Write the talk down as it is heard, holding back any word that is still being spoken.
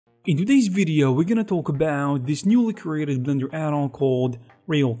In today's video, we're gonna talk about this newly created Blender add-on called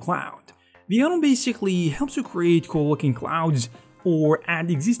Real Cloud. The add-on basically helps you create cool looking clouds or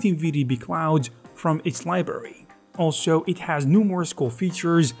add existing VDB clouds from its library. Also, it has numerous cool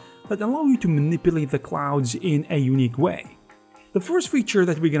features that allow you to manipulate the clouds in a unique way. The first feature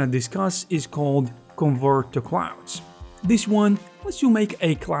that we're gonna discuss is called Convert to Clouds. This one lets you make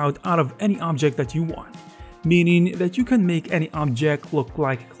a cloud out of any object that you want, meaning that you can make any object look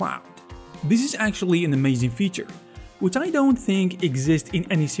like a cloud. This is actually an amazing feature, which I don't think exists in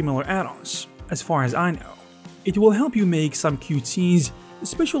any similar add-ons, as far as I know. It will help you make some cute scenes,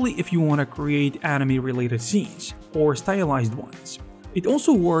 especially if you want to create anime-related scenes, or stylized ones. It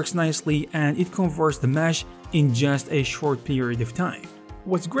also works nicely and it converts the mesh in just a short period of time.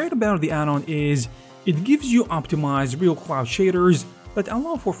 What's great about the add-on is it gives you optimized real cloud shaders that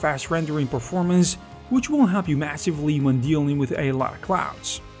allow for fast rendering performance, which will help you massively when dealing with a lot of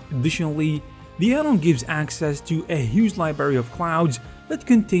clouds. Additionally, the add-on gives access to a huge library of clouds that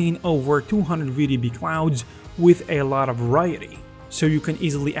contain over 200 VDB clouds with a lot of variety. So you can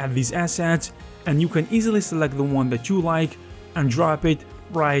easily add these assets and you can easily select the one that you like and drop it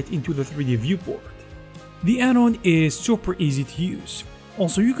right into the 3D viewport. The add-on is super easy to use.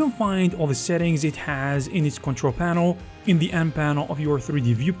 Also, you can find all the settings it has in its control panel in the end panel of your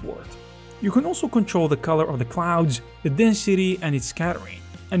 3D viewport. You can also control the color of the clouds, the density and its scattering,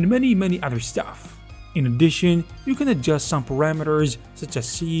 and many other stuff. In addition, you can adjust some parameters such as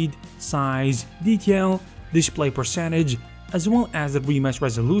seed, size, detail, display percentage, as well as the remesh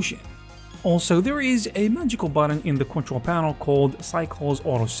resolution. Also, there is a magical button in the control panel called Cycles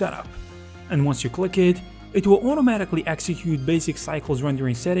Auto Setup, and once you click it, it will automatically execute basic Cycles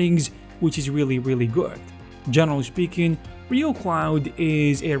rendering settings, which is really good. Generally speaking, Real Cloud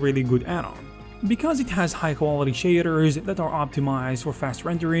is a really good add-on, because it has high quality shaders that are optimized for fast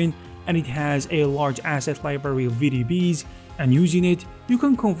rendering, and it has a large asset library of VDBs, and using it, you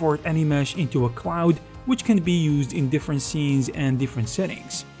can convert any mesh into a cloud which can be used in different scenes and different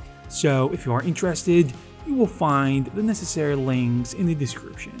settings. So if you are interested, you will find the necessary links in the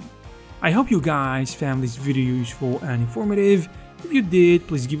description. I hope you guys found this video useful and informative. If you did,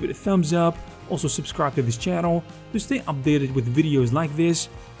 please give it a thumbs up. Also subscribe to this channel to stay updated with videos like this.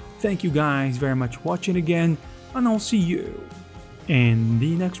 Thank you guys very much for watching again, and I'll see you in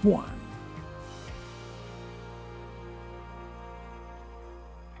the next one.